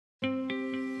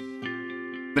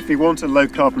if we want a low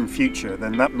carbon future,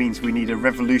 then that means we need a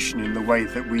revolution in the way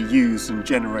that we use and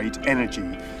generate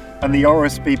energy. And the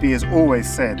RSPB has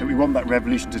always said that we want that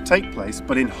revolution to take place,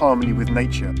 but in harmony with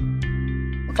nature.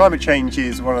 Climate change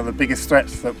is one of the biggest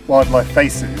threats that wildlife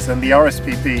faces, and the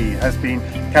RSPB has been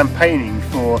campaigning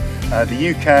for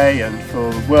the UK and for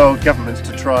world governments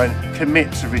to try and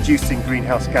commit to reducing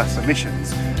greenhouse gas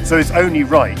emissions. So it's only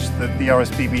right that the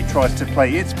RSPB tries to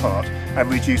play its part and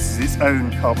reduces its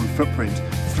own carbon footprint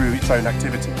through its own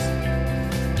activities.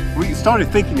 We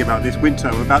started thinking about this wind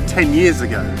turbine about 10 years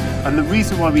ago, and the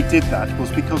reason why we did that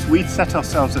was because we'd set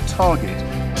ourselves a target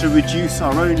to reduce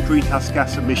our own greenhouse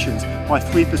gas emissions by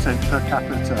 3% per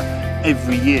capita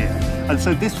every year. And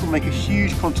so this will make a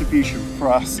huge contribution for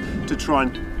us to try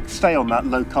and stay on that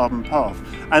low carbon path.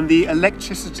 And the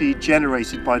electricity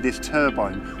generated by this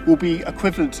turbine will be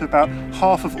equivalent to about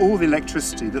half of all the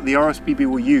electricity that the RSPB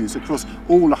will use across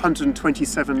all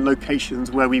 127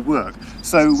 locations where we work.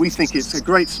 So we think it's a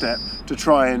great step to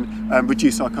try and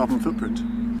reduce our carbon footprint.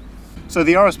 So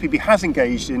the RSPB has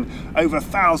engaged in over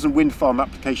 1,000 wind farm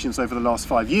applications over the last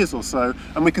 5 years or so,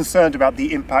 and we're concerned about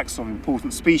the impacts on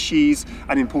important species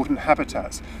and important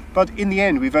habitats. But in the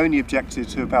end, we've only objected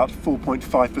to about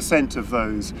 4.5% of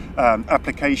those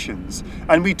applications.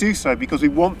 And we do so because we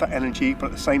want that energy, but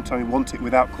at the same time we want it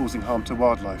without causing harm to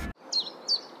wildlife.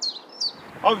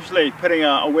 Obviously, putting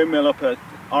a windmill up at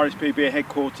RSPB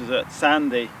headquarters at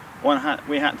Sandy,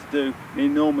 we had to do an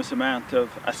enormous amount of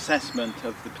assessment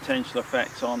of the potential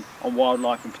effects on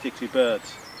wildlife and particularly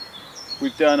birds.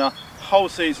 We've done a whole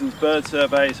season's bird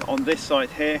surveys on this site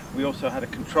here. We also had a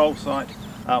control site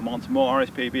on some more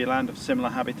RSPB land of similar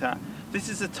habitat. This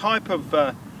is the type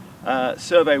of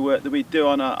survey work that we do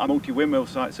on a multi-windmill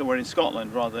site, so we're in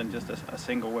Scotland rather than just a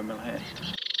single windmill here.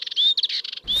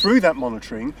 Through that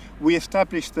monitoring, we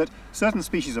established that certain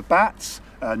species of bats,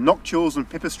 nocturnes and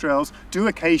pipistrelles do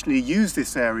occasionally use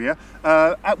this area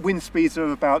at wind speeds of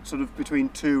about between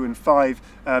 2 and 5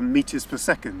 meters per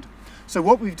second. So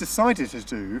what we've decided to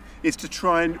do is to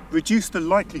try and reduce the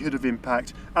likelihood of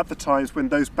impact at the times when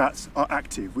those bats are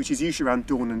active, which is usually around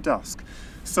dawn and dusk.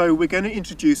 So we're going to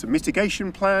introduce a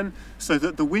mitigation plan so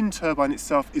that the wind turbine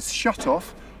itself is shut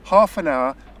off half an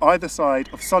hour either side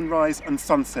of sunrise and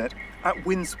sunset at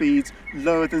wind speeds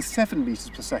lower than 7 meters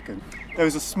per second. There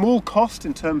is a small cost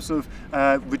in terms of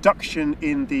reduction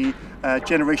in the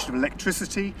generation of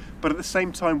electricity, but at the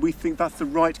same time we think that's the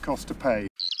right cost to pay.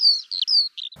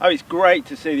 Oh, it's great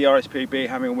to see the RSPB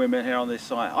having a windmill here on this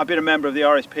site. I've been a member of the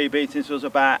RSPB since I was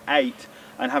about 8,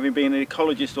 and having been an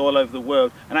ecologist all over the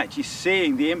world and actually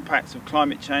seeing the impacts of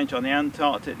climate change on the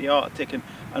Antarctic, the Arctic and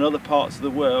other parts of the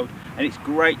world. And it's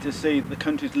great to see the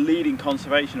country's leading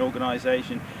conservation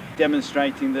organisation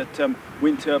demonstrating that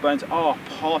wind turbines are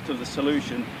part of the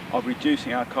solution of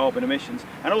reducing our carbon emissions,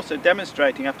 and also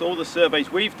demonstrating after all the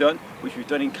surveys we've done, which we've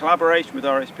done in collaboration with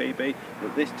RSPB,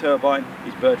 that this turbine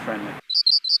is bird friendly.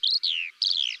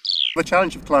 The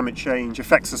challenge of climate change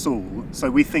affects us all,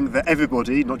 so we think that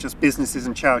everybody, not just businesses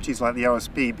and charities like the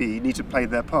RSPB, need to play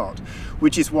their part,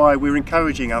 which is why we're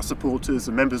encouraging our supporters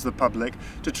and members of the public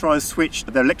to try and switch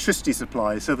their electricity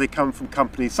supply so they come from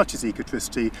companies such as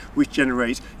Ecotricity, which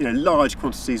generate large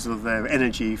quantities of their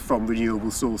energy from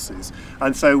renewable sources.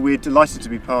 And so we're delighted to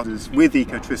be partners with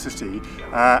Ecotricity,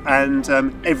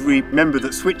 and every member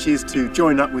that switches to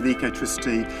join up with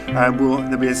Ecotricity,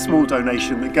 there'll be a small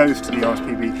donation that goes to the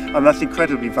RSPB. And that's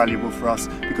incredibly valuable for us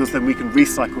because then we can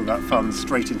recycle that fund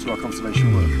straight into our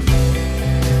conservation work.